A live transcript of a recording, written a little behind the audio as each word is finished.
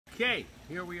Okay,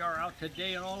 here we are out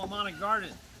today in Olomana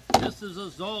Gardens. This is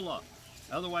azolla,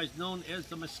 otherwise known as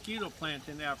the mosquito plant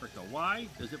in Africa. Why?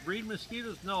 Does it breed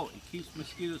mosquitoes? No, it keeps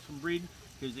mosquitoes from breeding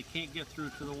because they can't get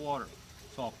through to the water.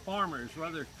 So a farmer is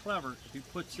rather clever if he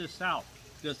puts this out.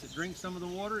 Does it drink some of the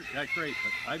water? That's great,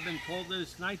 but I've been told that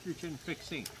it's nitrogen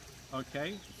fixing.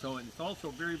 Okay, so it's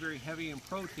also very, very heavy in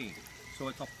protein. So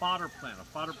it's a fodder plant. A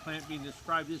fodder plant being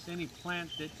described as any plant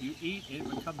that you eat and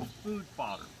it becomes food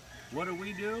fodder. What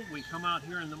do? We come out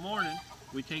here in the morning,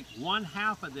 we take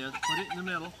 1/2 of this, put it in the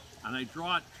middle, and I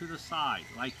draw it to the side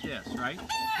like this, right? So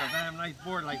if I have a nice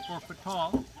board like 4 foot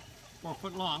tall, 4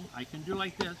 foot long, I can do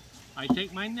like this. I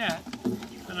take my net,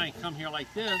 then I come here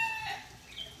like this,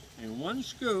 and one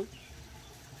scoop,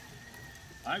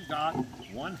 I've got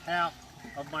 1/2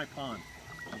 of my pond.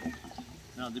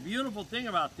 Now the beautiful thing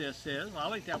about this is, I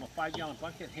like to have a 5-gallon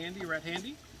bucket handy, right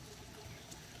handy.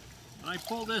 When I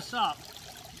pull this up,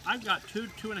 I've got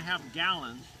 2.5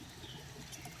 gallons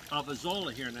of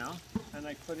azolla here now, and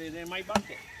I put it in my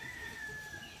bucket.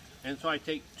 And so I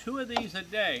take 2 of these a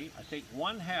day, I take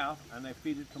 1/2 and I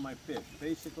feed it to my fish.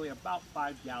 Basically about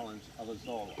 5 gallons of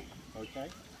azolla,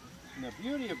 okay? And the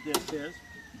beauty of this is,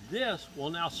 this will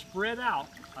now spread out.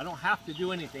 I don't have to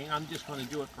do anything, I'm just gonna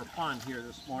do it for fun here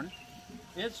this morning.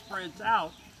 It spreads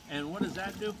out, and what does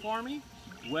that do for me?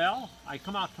 Well, I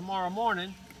come out tomorrow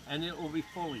morning and it will be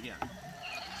full again.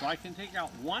 So I can take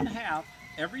out 1/2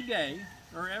 every day,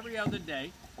 or every other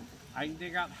day. I can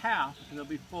take out 1/2 and it'll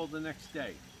be full the next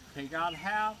day. Take out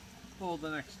 1/2, full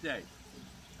the next day.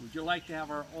 Would you like to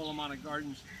have our Olomana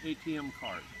Gardens ATM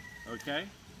card? Okay?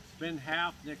 Spend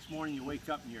 1/2, next morning you wake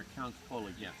up and your account's full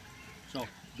again. So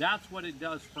that's what it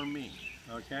does for me,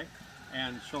 okay?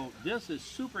 And so this is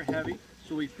super heavy,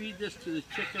 so we feed this to the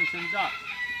chickens and ducks.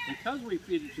 Because we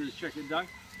feed it to the chicken and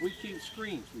ducks, we keep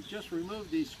screens. We just removed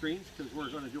these screens because we're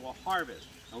going to do a harvest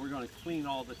and we're going to clean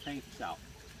all the tanks out.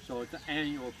 So it's an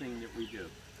annual thing that we do.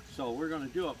 So we're going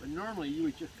to do it, but normally you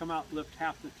would just come out, lift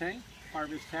 1/2 the tank,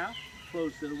 harvest 1/2,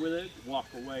 close the lid,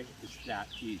 walk away. It's that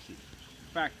easy.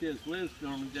 The fact is, Liz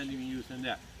normally doesn't even use a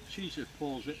net. She just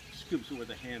pulls it, scoops it with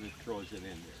a hand and throws it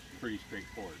in there. Pretty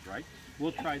straightforward, right?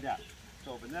 We'll try that.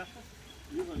 So Vanessa,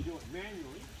 you're going to do it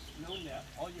manually, no net.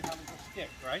 All you have is a stick,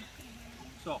 right?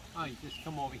 So you just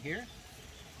come over here,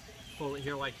 pull it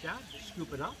here like that,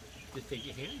 scoop it up, just take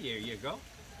your hand, there you go.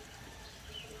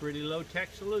 Pretty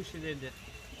low-tech solution, isn't it?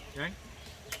 Okay?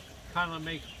 Kind of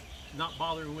makes not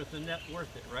bothering with the net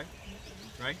worth it, right?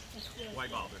 Right? Why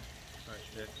bother? Right,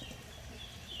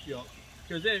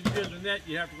 because then if you do the net,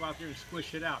 you have to go out there and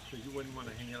squish it out because you wouldn't want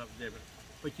to hang it up there.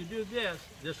 But you do this,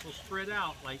 this will spread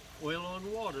out like oil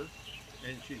on water,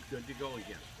 and she's good to go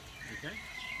again. Okay?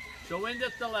 So end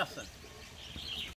up the lesson.